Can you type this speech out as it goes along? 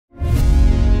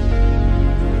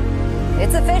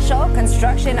It's official.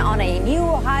 Construction on a new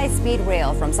high-speed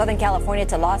rail from Southern California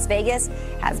to Las Vegas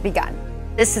has begun.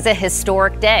 This is a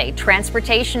historic day.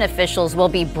 Transportation officials will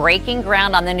be breaking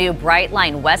ground on the new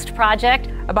Brightline West project.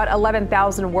 About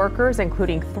 11,000 workers,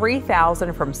 including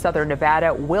 3,000 from Southern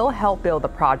Nevada, will help build the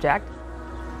project.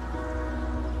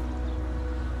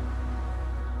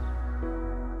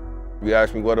 You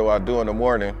ask me what do I do in the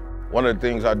morning, one of the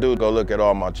things I do is go look at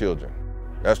all my children.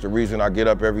 That's the reason I get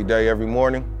up every day, every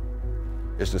morning,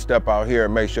 is to step out here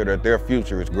and make sure that their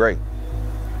future is great.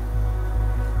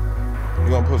 You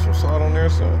gonna put some salt on there,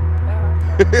 son?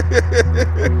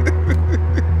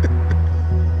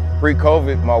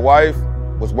 Pre-COVID, my wife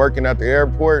was working at the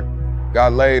airport,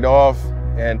 got laid off,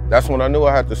 and that's when I knew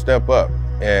I had to step up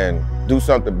and do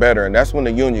something better, and that's when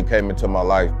the union came into my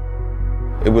life.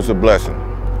 It was a blessing,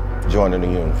 joining the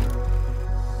union.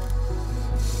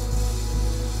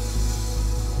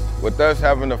 With us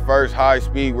having the first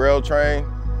high-speed rail train,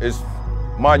 it's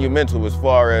monumental as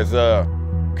far as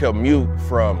commute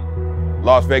from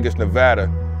Las Vegas,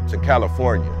 Nevada to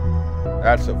California.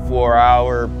 That's a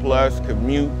 4-hour plus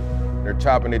commute. They're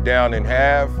chopping it down in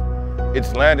half.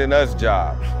 It's landing us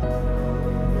jobs.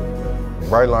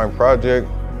 Brightline project,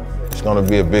 it's gonna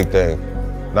be a big thing,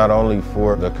 not only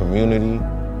for the community,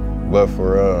 but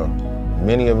for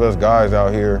many of us guys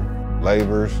out here,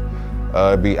 laborers,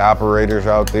 be operators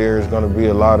out there. It's gonna be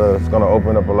it's gonna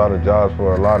open up a lot of jobs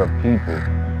for a lot of people.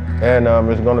 And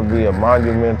it's gonna be a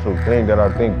monumental thing that I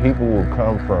think people will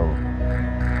come from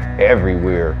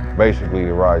everywhere, basically,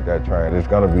 to ride that train. It's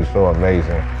gonna be so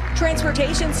amazing.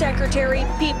 Transportation Secretary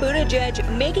Pete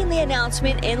Buttigieg making the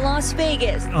announcement in Las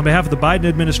Vegas. On behalf of the Biden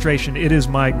administration, it is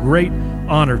my great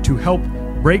honor to help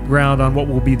break ground on what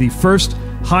will be the first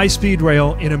high-speed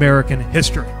rail in American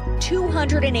history.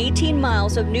 218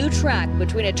 miles of new track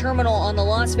between a terminal on the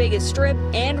Las Vegas Strip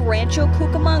and Rancho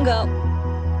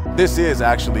Cucamonga. This is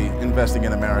actually investing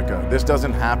in America. This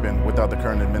doesn't happen without the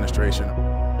current administration.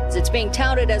 It's being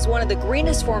touted as one of the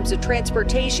greenest forms of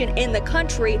transportation in the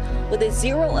country with a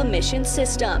zero-emission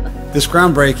system. This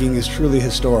groundbreaking is truly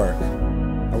historic.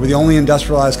 We're the only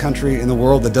industrialized country in the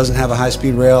world that doesn't have a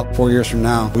high-speed rail. 4 years from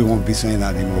now, we won't be saying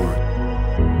that anymore.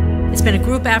 It's been a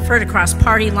group effort across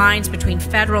party lines between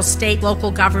federal, state, local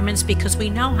governments because we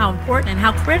know how important and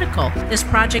how critical this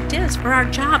project is for our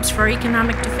jobs, for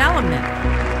economic development.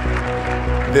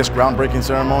 This groundbreaking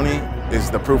ceremony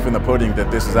is the proof in the pudding that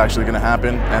this is actually going to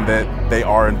happen and that they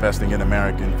are investing in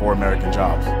for American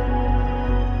jobs.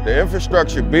 The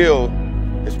infrastructure bill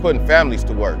is putting families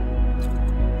to work.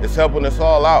 It's helping us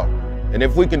all out. And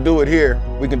if we can do it here,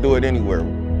 we can do it anywhere.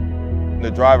 To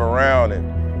drive around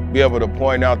and be able to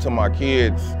point out to my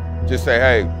kids, just say,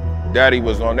 hey, Daddy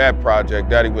was on that project,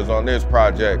 Daddy was on this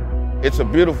project. It's a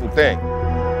beautiful thing.